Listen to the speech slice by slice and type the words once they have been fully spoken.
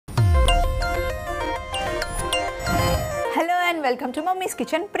and welcome to Mummy's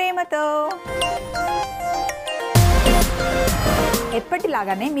Kitchen ప్రేమతో.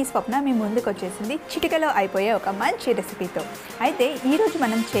 ఎప్పటిలాగానే మీ స్వప్న మీ ముందుకు వచ్చేసింది చిటికలో అయిపోయే ఒక మంచి రెసిపీతో. అయితే ఈరోజు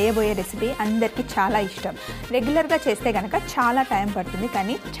మనం చేయబోయే రెసిపీ అందరికీ చాలా ఇష్టం. రెగ్యులర్గా చేస్తే కనుక చాలా టైం పడుతుంది,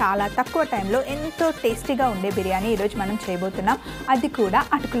 కానీ చాలా తక్కువ టైంలో ఎంతో టేస్టీగా ఉండే బిర్యానీ ఈరోజు మనం చేయబోతున్నాం. అది కూడా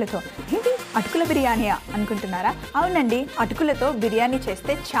అటుకులతో. ఏంటి అటుకుల బిర్యానీయా అనుకుంటున్నారా? అవునండి, అటుకులతో బిర్యానీ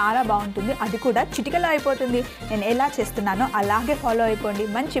చేస్తే చాలా బాగుంటుంది, అది కూడా చిటికలో అయిపోతుంది. నేను ఎలా చేస్తున్నానో అలాగే ఫాలో అయిపోండి,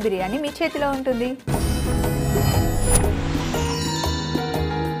 మంచి బిర్యానీ మీ చేతిలో ఉంటుంది.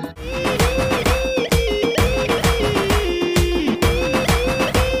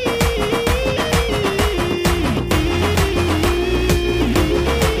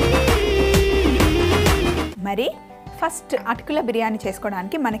 మరి ఫస్ట్ అటుకుల బిర్యానీ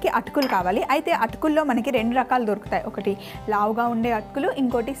చేసుకోవడానికి మనకి అటుకులు కావాలి. అయితే అటుకుల్లో మనకి రెండు రకాలు దొరుకుతాయి. ఒకటి లావుగా ఉండే అటుకులు,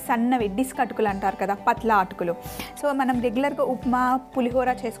 ఇంకోటి సన్నవి డిస్క్ అటుకులు అంటారు కదా, పత్లా అటుకులు. సో మనం రెగ్యులర్గా ఉప్మా పులిహోర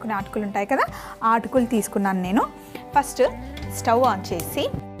చేసుకునే అటుకులు ఉంటాయి కదా, ఆ అటుకులు తీసుకున్నాను నేను. ఫస్ట్ స్టవ్ ఆన్ చేసి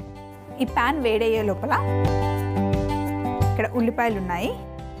ఈ ప్యాన్ వేడయ్యే లోపల ఇక్కడ ఉల్లిపాయలు ఉన్నాయి.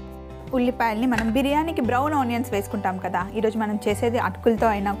 ఉల్లిపాయల్ని మనం బిర్యానీకి బ్రౌన్ ఆనియన్స్ వేసుకుంటాం కదా, ఈరోజు మనం చేసేది అటుకులతో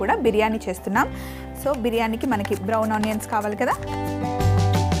అయినా కూడా బిర్యానీ చేస్తున్నాం. సో బిర్యానీకి మనకి బ్రౌన్ ఆనియన్స్ కావాలి కదా.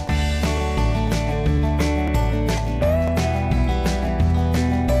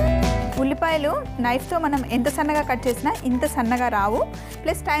 ఉల్లిపాయలు నైఫ్తో మనం ఎంత సన్నగా కట్ చేసినా ఇంత సన్నగా రావు,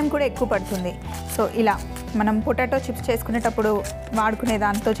 ప్లస్ టైం కూడా ఎక్కువ పడుతుంది. సో ఇలా మనం పొటాటో చిప్స్ చేసుకునేటప్పుడు వాడుకునే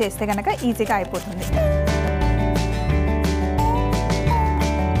దాంతో చేస్తే కనుక ఈజీగా అయిపోతుంది.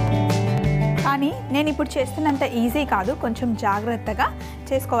 కానీ నేను ఇప్పుడు చేస్తున్నంత ఈజీ కాదు, కొంచెం జాగ్రత్తగా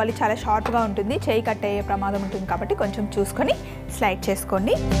చేసుకోవాలి. చాలా షార్ప్గా ఉంటుంది, చేయి కట్ అయ్యే ప్రమాదం ఉంటుంది, కాబట్టి కొంచెం చూసుకొని స్లైడ్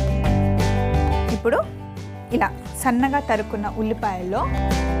చేసుకోండి. ఇప్పుడు ఇలా సన్నగా తరుక్కున్న ఉల్లిపాయల్లో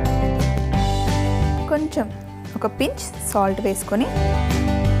కొంచెం ఒక పించ్ సాల్ట్ వేసుకొని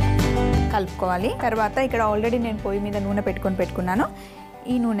కలుపుకోవాలి. తర్వాత ఇక్కడ ఆల్రెడీ నేను పొయ్యి మీద నూనె పెట్టుకున్నాను.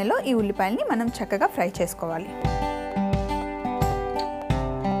 ఈ నూనెలో ఈ ఉల్లిపాయల్ని మనం చక్కగా ఫ్రై చేసుకోవాలి.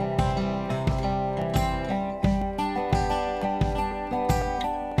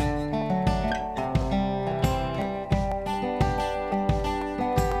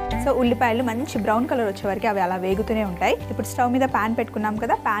 సో ఉల్లిపాయలు మంచి బ్రౌన్ కలర్ వచ్చే వరకు అవి అలా వేగుతూనే ఉంటాయి. ఇప్పుడు స్టవ్ మీద ప్యాన్ పెట్టుకున్నాం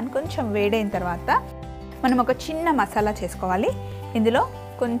కదా, ప్యాన్ కొంచెం వేడైన తర్వాత మనం ఒక చిన్న మసాలా చేసుకోవాలి. ఇందులో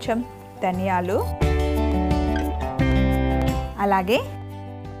కొంచెం ధనియాలు, అలాగే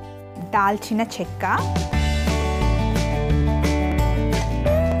దాల్చిన చెక్క,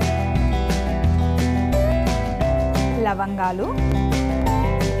 లవంగాలు,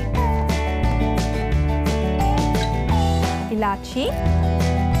 ఇలాచీ,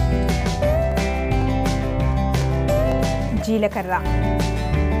 జీలకర్ర,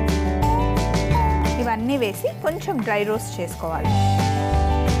 ఇవన్నీ వేసి కొంచెం డ్రై రోస్ట్ చేసుకోవాలి.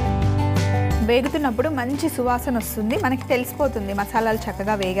 వేగుతున్నప్పుడు మంచి సువాసన వస్తుంది, మనకి తెలిసిపోతుంది మసాలాలు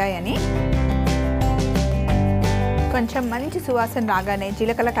చక్కగా వేగాయని. కొంచెం మంచి సువాసన రాగానే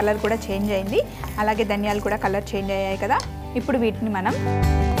జీలకర్ర కలర్ కూడా చేంజ్ అయింది, అలాగే ధనియాలు కూడా కలర్ చేంజ్ అయ్యాయి కదా. ఇప్పుడు వీటిని మనం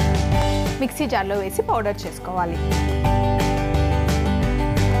మిక్సీ జార్లో వేసి పౌడర్ చేసుకోవాలి.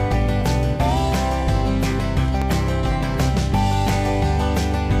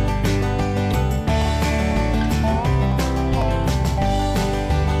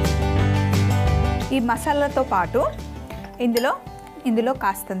 ఈ మసాలాతో పాటు ఇందులో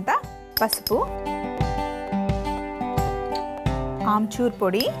కాస్తంత పసుపు, ఆమ్చూర్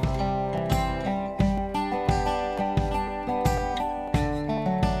పొడి,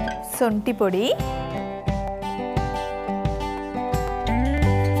 సొంటి పొడి,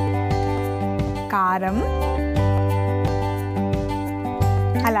 కారం,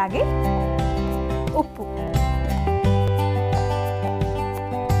 అలాగే ఉప్పు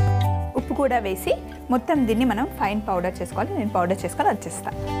కూడా వేసి మొత్తం దీన్ని మనం ఫైన్ పౌడర్ చేసుకోవాలి. నేను పౌడర్ చేసుకొని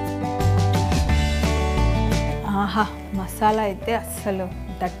వచ్చేస్తాను. ఆహా, మసాలా అయితే అస్సలు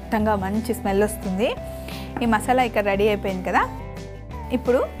దట్టంగా మంచి స్మెల్ వస్తుంది. ఈ మసాలా ఇక్కడ రెడీ అయిపోయింది కదా.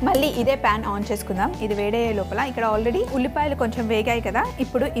 ఇప్పుడు మళ్ళీ ఇదే ప్యాన్ ఆన్ చేసుకుందాం. ఇది వేడయ్యే లోపల ఇక్కడ ఆల్రెడీ ఉల్లిపాయలు కొంచెం వేగాయి కదా,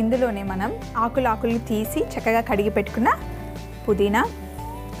 ఇప్పుడు ఇందులోనే మనం ఆకులు తీసి చక్కగా కడిగి పెట్టుకున్న పుదీనా,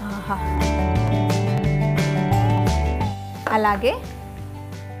 ఆహా, అలాగే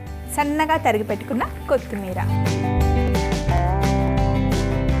సన్నగా తరిగి పెట్టుకున్న కొత్తిమీర,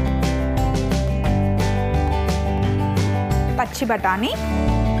 పచ్చి బఠానీ,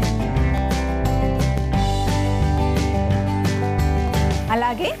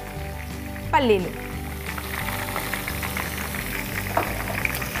 అలాగే పల్లీలు,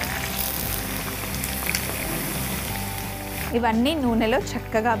 ఇవన్నీ నూనెలో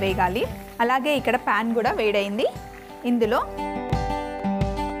చక్కగా వేగాలి. అలాగే ఇక్కడ ప్యాన్ కూడా వేడైంది. ఇందులో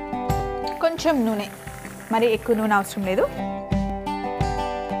కొంచెం నూనె, మరి ఎక్కువ నూనె అవసరం లేదు.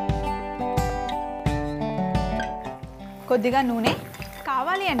 కొద్దిగా నూనె.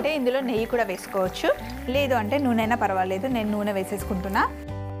 కావాలి అంటే ఇందులో నెయ్యి కూడా వేసుకోవచ్చు, లేదు అంటే నూనె అయినా పర్వాలేదు. నేను నూనె వేసేసుకుంటున్నా.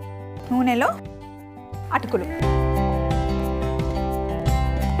 నూనెలో అటుకులు,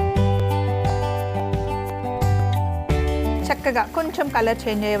 చక్కగా కొంచెం కలర్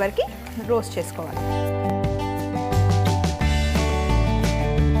చేంజ్ అయ్యే వరకు రోస్ట్ చేసుకోవాలి.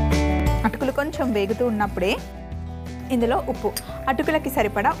 అటుకులు కొంచెం వేగుతూ ఉన్నప్పుడే ఇందులో ఉప్పు, అటుకులకి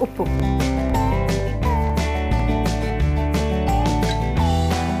సరిపడా ఉప్పు.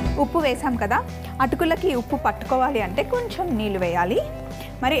 ఉప్పు వేసాం కదా, అటుకులకి ఉప్పు పట్టుకోవాలి అంటే కొంచెం నీళ్ళు వేయాలి,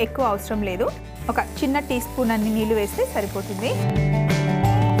 మరి ఎక్కువ అవసరం లేదు. ఒక చిన్న టీ స్పూన్ అన్ని నీళ్ళు వేస్తే సరిపోతుంది.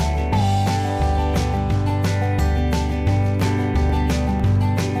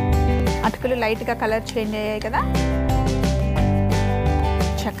 అటుకులు లైట్గా కలర్ చేంజ్ అయ్యాయి కదా,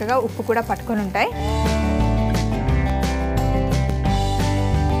 చక్కగా ఉప్పు కూడా పట్టుకొని ఉంటాయి.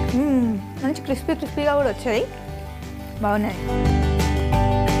 మంచి క్రిస్పీగా కూడా వచ్చాయి, బాగున్నాయి.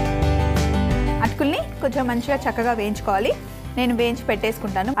 అటుకుల్ని కొంచెం మంచిగా చక్కగా వేయించుకోవాలి. నేను వేయించి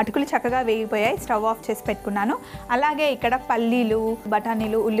పెట్టేసుకుంటాను. అటుకులు చక్కగా వేగిపోయాయి, స్టవ్ ఆఫ్ చేసి పెట్టుకున్నాను. అలాగే ఇక్కడ పల్లీలు,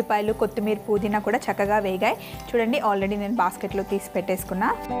 బఠానీలు, ఉల్లిపాయలు, కొత్తిమీర, పుదీనా కూడా చక్కగా వేగాయి. చూడండి, ఆల్రెడీ నేను బాస్కెట్లో తీసి పెట్టేసుకున్నా.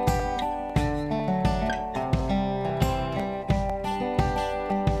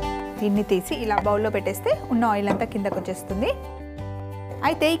 దీన్ని తీసి ఇలా బౌల్లో పెట్టేస్తే ఉన్న ఆయిల్ అంతా కిందకు వచ్చేస్తుంది.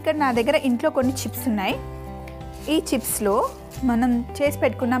 అయితే ఇక్కడ నా దగ్గర ఇంట్లో కొన్ని చిప్స్ ఉన్నాయి. ఈ చిప్స్లో మనం చేసి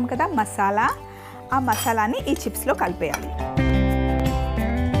పెట్టుకున్నాం కదా మసాలా, ఆ మసాలాని ఈ చిప్స్లో కలిపేయాలి.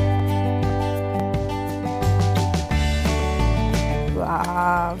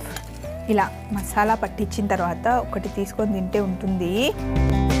 వావ్, ఇలా మసాలా పట్టించిన తర్వాత ఒకటి తీసుకొని తింటే ఉంటుంది.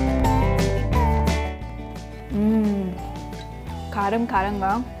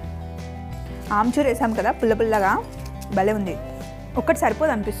 కారంగా ఆమ్చూర్ వేసాం కదా, పుల్లగా భలే ఉంది. ఒక్కటి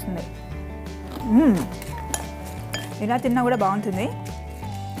సరిపోదు అనిపిస్తుంది. ఇలా తిన్నా కూడా బాగుంటుంది.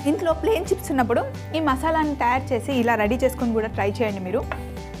 ఇంట్లో ప్లేన్ చిప్స్ ఉన్నప్పుడు ఈ మసాలాని తయారు చేసి ఇలా రెడీ చేసుకొని కూడా ట్రై చేయండి మీరు.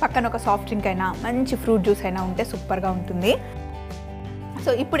 పక్కన ఒక సాఫ్ట్ డ్రింక్ అయినా, మంచి ఫ్రూట్ జ్యూస్ అయినా ఉంటే సూపర్గా ఉంటుంది.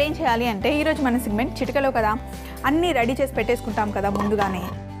 సో ఇప్పుడు ఏం చేయాలి అంటే, ఈరోజు మన సెగ్మెంట్ చిటికలో కదా, అన్నీ రెడీ చేసి పెట్టేసుకుంటాం కదా ముందుగానే.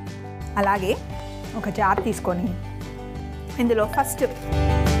 అలాగే ఒక జార్ తీసుకొని ఇందులో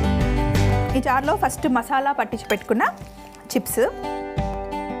ఈ జార్లో ఫస్ట్ మసాలా పట్టించి పెట్టుకున్న చిప్స్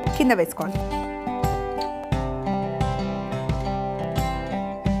కింద వేసుకోవాలి.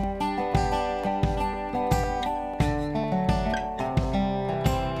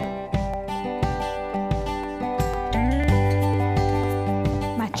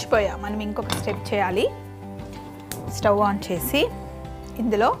 మర్చిపోయా, మనం ఇంకొక స్టెప్ చేయాలి. స్టవ్ ఆన్ చేసి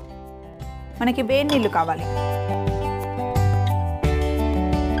ఇందులో మనకి వేడి నీళ్ళు కావాలి.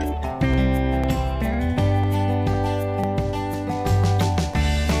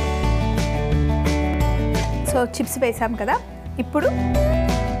 సో చిప్స్ వేసాం కదా, ఇప్పుడు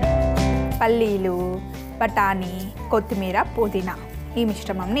పల్లీలు, బఠానీ, కొత్తిమీర, పుదీనా ఈ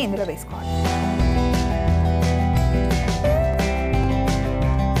మిశ్రమంని ఇందులో వేసుకోవాలి.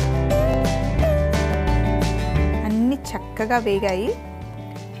 అన్నీ చక్కగా వేగాయి,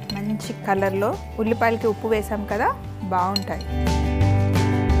 మంచి కలర్లో. ఉల్లిపాయలకి ఉప్పు వేసాం కదా, బాగుంటాయి.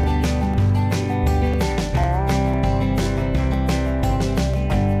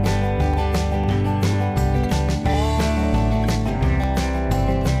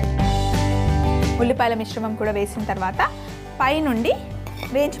 ఉల్లిపాయల మిశ్రమం కూడా వేసిన తర్వాత పైనుండి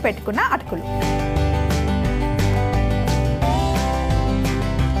వేయించి పెట్టుకున్న అటుకులు,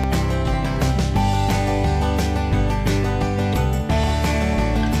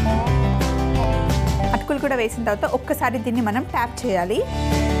 అటుకులు కూడా వేసిన తర్వాత ఒక్కసారి దీన్ని మనం ట్యాప్ చేయాలి.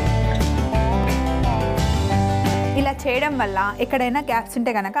 ఇలా చేయడం వల్ల ఎక్కడైనా గ్యాప్స్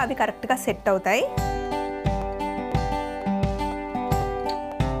ఉంటే కనుక అవి కరెక్ట్గా సెట్ అవుతాయి.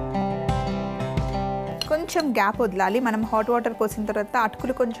 కొంచెం గ్యాప్ వదలాలి. మనం హాట్ వాటర్ పోసిన తర్వాత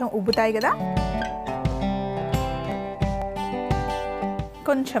అటుకులు కొంచెం ఉబ్బుతాయి కదా,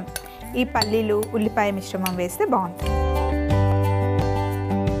 కొంచెం ఈ పల్లీలు, ఉల్లిపాయ మిశ్రమం వేస్తే బాగుంటుంది.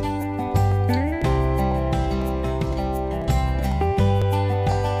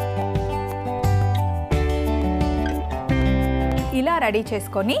 ఇలా రెడీ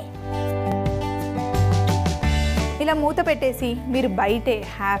చేసుకొని ఇలా మూత పెట్టేసి మీరు బయటే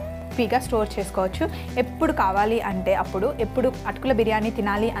హ్యాపీగా స్టోర్ చేసుకోవచ్చు. ఎప్పుడు కావాలి అంటే అప్పుడు, ఎప్పుడు అటుకుల బిర్యానీ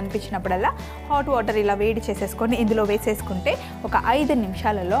తినాలి అనిపించినప్పుడల్లా హాట్ వాటర్ ఇలా వేడి చేసేసుకొని ఇందులో వేసేసుకుంటే ఒక 5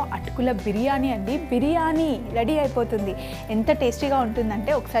 నిమిషాలలో అటుకుల బిర్యానీ అండి, బిర్యానీ రెడీ అయిపోతుంది. ఎంత టేస్టీగా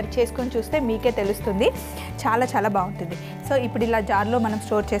ఉంటుందంటే ఒకసారి చేసుకొని చూస్తే మీకే తెలుస్తుంది. చాలా చాలా బాగుంటుంది. సో ఇప్పుడు ఇలా జార్లో మనం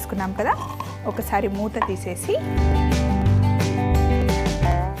స్టోర్ చేసుకున్నాం కదా, ఒకసారి మూత తీసేసి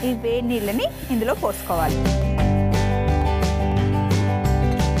ఈ వేడి నీళ్ళని ఇందులో పోసుకోవాలి.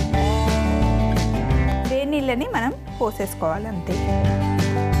 వేడి నీళ్ళని మనం పోసేసుకోవాలి అంతే.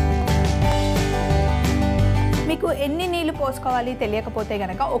 మీకు ఎన్ని నీళ్ళు పోసుకోవాలి తెలియకపోతే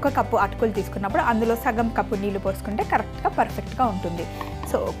కనుక 1 కప్పు అటుకులు తీసుకున్నప్పుడు అందులో సగం కప్పు నీళ్ళు పోసుకుంటే కరెక్ట్గా పర్ఫెక్ట్గా ఉంటుంది.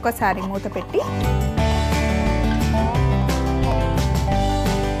 సో ఒక్కసారి మూత పెట్టి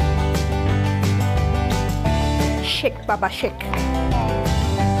షేక్ బాబా షేక్,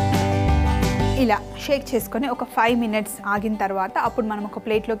 ఇలా షేక్ చేసుకొని ఒక 5 మినిట్స్ ఆగిన తర్వాత అప్పుడు మనం ఒక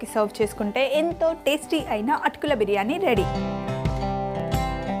ప్లేట్లోకి సర్వ్ చేసుకుంటే ఎంతో టేస్టీ అయిన అటుకుల బిర్యానీ రెడీ.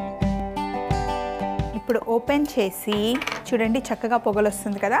 ఇప్పుడు ఓపెన్ చేసి చూడండి, చక్కగా పొగలు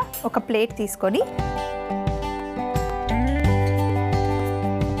వస్తుంది కదా. ఒక ప్లేట్ తీసుకొని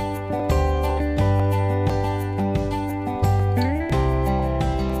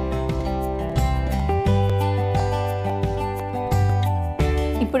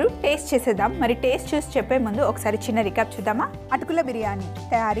ఇప్పుడు టేస్ట్ చేసేద్దాం. మరి టేస్ట్ చూసి చెప్పే ముందు ఒకసారి చిన్న రికాప్ చూద్దామా. అటుకుల బిర్యానీ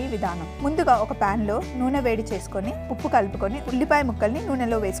తయారీ విధానం. ముందుగా ఒక ప్యాన్ లో నూనె వేడి చేసుకొని ఉప్పు కలుపుకొని ఉల్లిపాయ ముక్కల్ని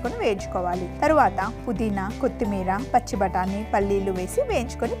నూనెలో వేసుకొని వేయించుకోవాలి. తరువాత పుదీనా, కొత్తిమీర, పచ్చి బఠానీ, పల్లీలు వేసి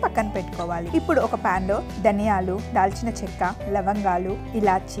వేయించుకొని పక్కన పెట్టుకోవాలి. ఇప్పుడు ఒక ప్యాన్ లో ధనియాలు, దాల్చిన చెక్క, లవంగాలు,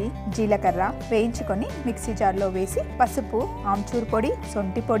 ఇలాచి, జీలకర్ర వేయించుకొని మిక్సీ జార్లో వేసి పసుపు, ఆమ్చూర్ పొడి,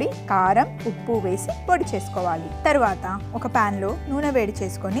 సొంటి పొడి, కారం, ఉప్పు వేసి పొడి చేసుకోవాలి. తరువాత ఒక ప్యాన్ లో నూనె వేడి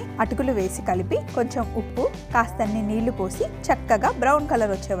చేసుకొని అటుకులు వేసి కలిపి కొంచెం ఉప్పు, కాస్తన్ని నీళ్లు పోసి చక్కగా బ్రౌన్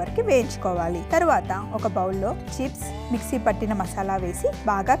కలర్ వచ్చే వరకు వేయించుకోవాలి. తరువాత ఒక బౌల్లో చిప్స్, మిక్సీ పట్టిన మసాలా వేసి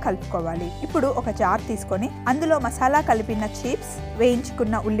బాగా కలుపుకోవాలి. ఇప్పుడు ఒక జార్ తీసుకొని అందులో మసాలా కలిపిన చిప్స్,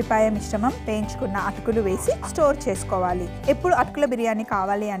 వేయించుకున్న ఉల్లిపాయ మిశ్రమం, వేయించుకున్న అటుకులు వేసి స్టోర్ చేసుకోవాలి. ఎప్పుడు అటుకుల బిర్యానీ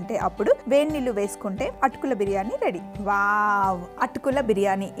కావాలి అంటే అప్పుడు వేడి నీళ్లు వేసుకుంటే అటుకుల బిర్యానీ రెడీ. వావ్, అటుకుల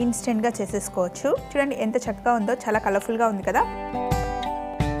బిర్యానీ ఇన్స్టెంట్ గా చేసేసుకోవచ్చు. చూడండి ఎంత చక్కగా ఉందో, చాలా కలర్ఫుల్ గా ఉంది కదా.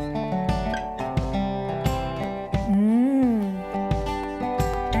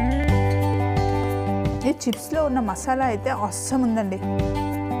 ఈ చిప్స్లో ఉన్న మసాలా అయితే అస్సలు ఉందండి.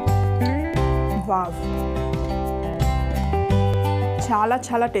 వావ్, చాలా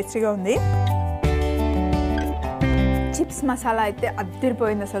చాలా టేస్టీగా ఉంది. చిప్స్ మసాలా అయితే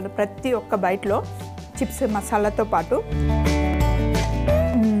అదిరిపోయింది అసలు. ప్రతి ఒక్క బైట్లో చిప్స్ మసాలాతో పాటు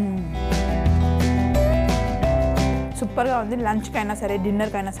సూపర్గా ఉంది. లంచ్కైనా సరే,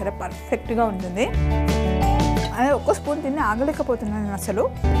 డిన్నర్కైనా సరే పర్ఫెక్ట్గా ఉంటుంది. అదే ఒక్క స్పూన్ తిని ఆగలేకపోతున్నాను అసలు.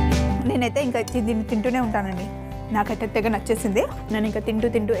 నేనైతే ఇంకా దీన్ని తింటూనే ఉంటానండి. నాకైతే తెగ నచ్చేసింది. నేను ఇంకా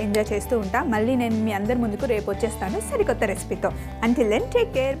తింటూ ఎంజాయ్ చేస్తూ ఉంటా. మళ్ళీ నేను మీ అందరి ముందుకు రేపు వచ్చేస్తాను సరికొత్త రెసిపీతో. Until then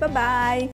take care, bye.